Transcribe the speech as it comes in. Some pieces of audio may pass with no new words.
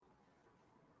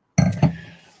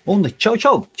Un čau,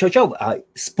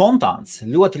 spontāns,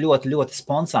 ļoti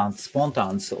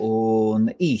spontāns un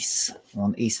īss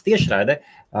tiešraide.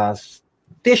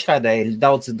 Tiešraidē ir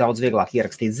daudz vieglāk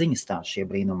ierakstīt ziņas, tā šie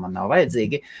brīnumi man nav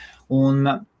vajadzīgi. Un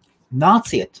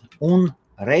nāciet un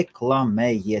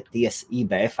reklamējieties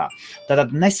IBF-ā.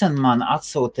 Tātad nesen man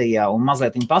atsūtīja un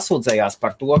mazliet viņi pasūdzējās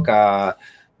par to, ka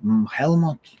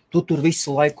Helmut, tu tur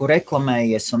visu laiku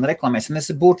reklamējies. Un es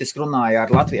burtiski runāju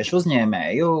ar latviešu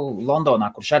uzņēmēju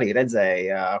Londonā, kurš arī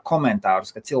redzēja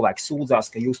komentārus, ka cilvēki sūdzās,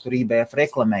 ka jūs tur IBF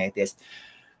reklamējieties.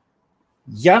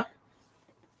 Ja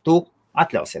tu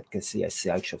atļausiet, ka es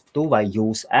iesaikšu, tu vai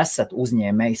jūs esat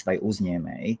uzņēmējs vai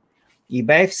uzņēmēji,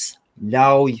 IBFs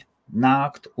ļauj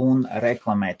nākt un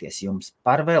reklamēties jums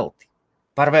par velti.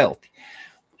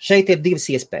 Šeit ir divas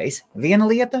iespējas. Viena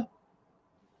lieta,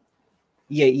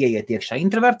 ieiet iekšā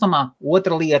introvertumā,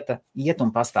 otra lieta, iet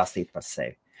un pastāstīt par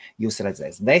sevi. Jūs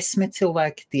redzēs 10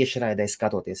 cilvēki, tiešraidē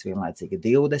skatoties vienlaicīgi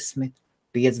 20,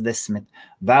 50,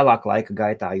 vēlāk laika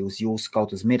gaitā jūs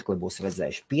kaut uz mirkli būs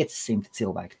redzējuši 500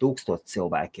 cilvēki, 1000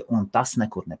 cilvēki, un tas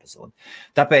nekur nepazūd.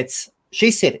 Tāpēc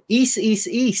šis ir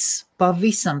īs,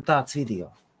 pavisam tāds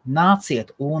video.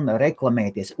 Nāciet un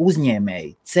reklamēties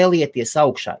uzņēmēji, celieties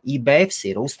augšā. IBFs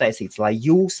ir uztaisīts, lai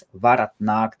jūs varat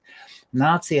nākt.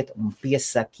 Nāciet un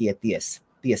piesakieties.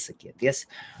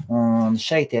 Un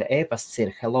šeit ir e-pasts,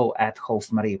 ir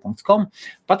hello@hostmarija.com.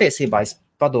 Patiesībā es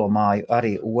padomāju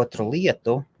arī otru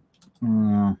lietu.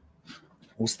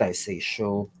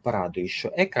 Uztaisīšu,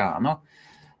 parādīšu ekrānu.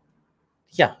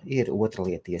 Jā, ir otra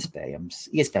lieta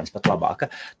iespējams pat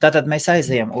labāka. Tātad mēs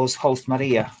aizējam uz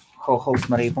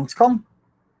hostmarija.com.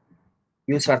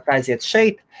 Jūs varat aiziet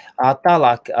šeit.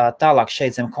 Tālāk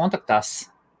šeit zem kontaktās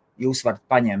jūs varat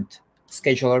paņemt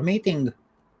scheduler meeting,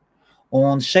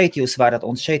 un šeit jūs varat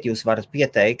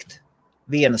pieteikt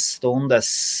vienas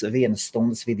stundas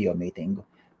video mītingu.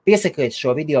 Piesakiet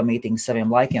šo video mītingu saviem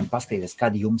laikiem, paskatieties,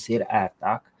 kad jums ir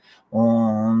ērtāk,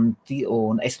 un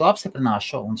es to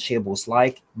apstiprināšu, un šie būs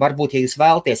laiki. Varbūt, ja jūs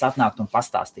vēlaties atnākt un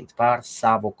pastāstīt par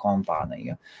savu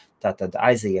kompāniju, tātad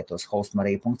aiziet uz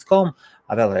hostmarija.com,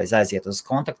 vēlreiz aiziet uz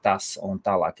kontaktās, un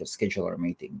tālāk ir scheduler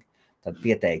meeting. Tad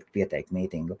pieteikt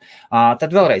mītingu.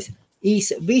 Tad vēlreiz,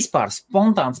 vispār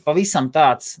spontāns, pavisam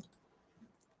tāds.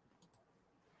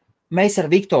 Mēs ar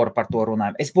Viktoru par to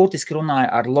runājam. Es būtiski runāju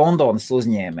ar Londonas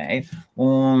uzņēmēju,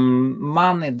 un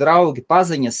mani draugi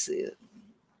paziņas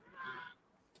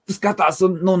skatās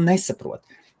un nesaprot.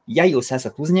 Ja jūs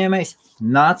esat uzņēmējs,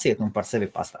 nāciet un par sevi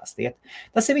pastāstiet.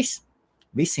 Tas ir viss.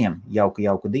 Visiem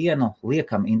jauku dienu,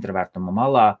 liekam introvertumu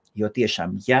malā, jo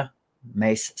tiešām, ja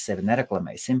mēs sevi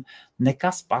nereklamēsim,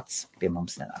 nekas pats pie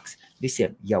mums nenāks.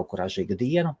 Visiem jauku ražīgu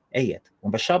dienu, ejiet.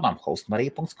 Un bez šābām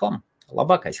hostmarija.com.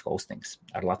 Labākais hostings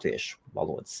ar latviešu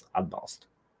valodas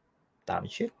atbalstu. Tā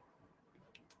viņš ir.